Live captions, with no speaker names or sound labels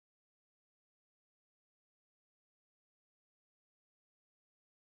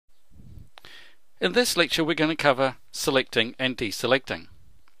In this lecture we're going to cover selecting and deselecting.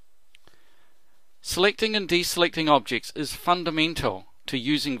 Selecting and deselecting objects is fundamental to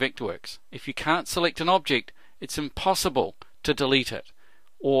using Vectorworks. If you can't select an object, it's impossible to delete it,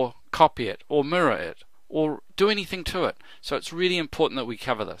 or copy it, or mirror it, or do anything to it. So it's really important that we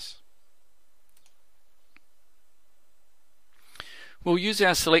cover this. We'll use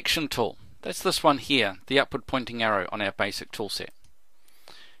our selection tool. That's this one here, the upward pointing arrow on our basic tool set.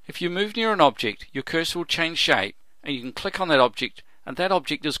 If you move near an object, your cursor will change shape and you can click on that object, and that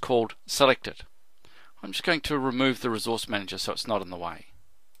object is called selected. I'm just going to remove the resource manager so it's not in the way.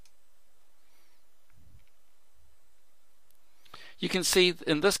 You can see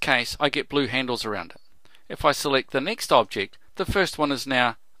in this case I get blue handles around it. If I select the next object, the first one is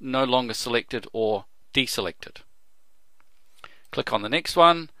now no longer selected or deselected. Click on the next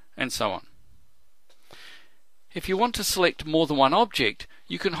one, and so on. If you want to select more than one object,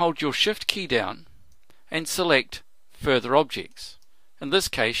 you can hold your Shift key down and select further objects. In this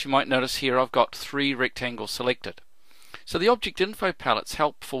case, you might notice here I've got 3 rectangles selected. So the object info palette's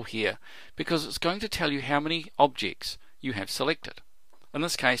helpful here because it's going to tell you how many objects you have selected. In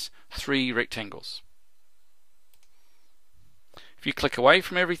this case, 3 rectangles. If you click away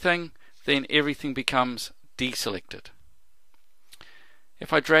from everything, then everything becomes deselected.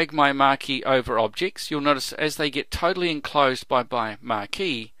 If I drag my marquee over objects, you'll notice as they get totally enclosed by my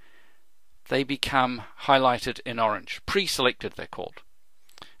marquee, they become highlighted in orange. Pre-selected, they're called.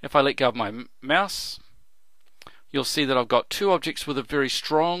 If I let go of my mouse, you'll see that I've got 2 objects with a very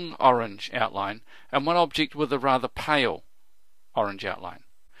strong orange outline and 1 object with a rather pale orange outline.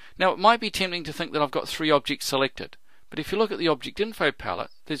 Now it might be tempting to think that I've got 3 objects selected, but if you look at the object info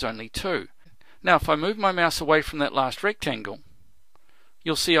palette, there's only 2. Now if I move my mouse away from that last rectangle,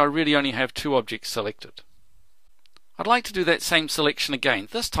 you'll see I really only have 2 objects selected. I'd like to do that same selection again.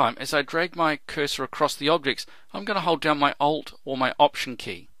 This time, as I drag my cursor across the objects, I'm going to hold down my Alt or my Option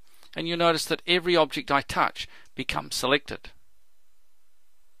key, and you'll notice that every object I touch becomes selected.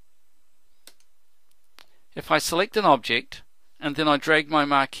 If I select an object and then I drag my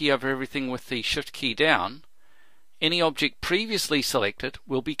marquee over everything with the Shift key down, any object previously selected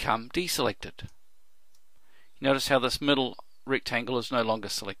will become deselected. Notice how this middle rectangle is no longer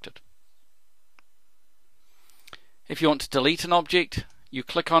selected. If you want to delete an object, you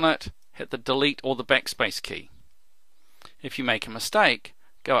click on it, hit the delete or the backspace key. If you make a mistake,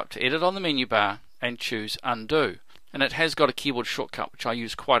 go up to edit on the menu bar and choose undo, and it has got a keyboard shortcut which I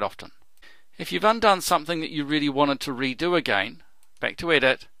use quite often. If you've undone something that you really wanted to redo again, back to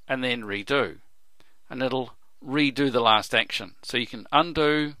edit and then redo, and it'll redo the last action. So you can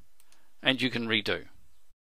undo and you can redo.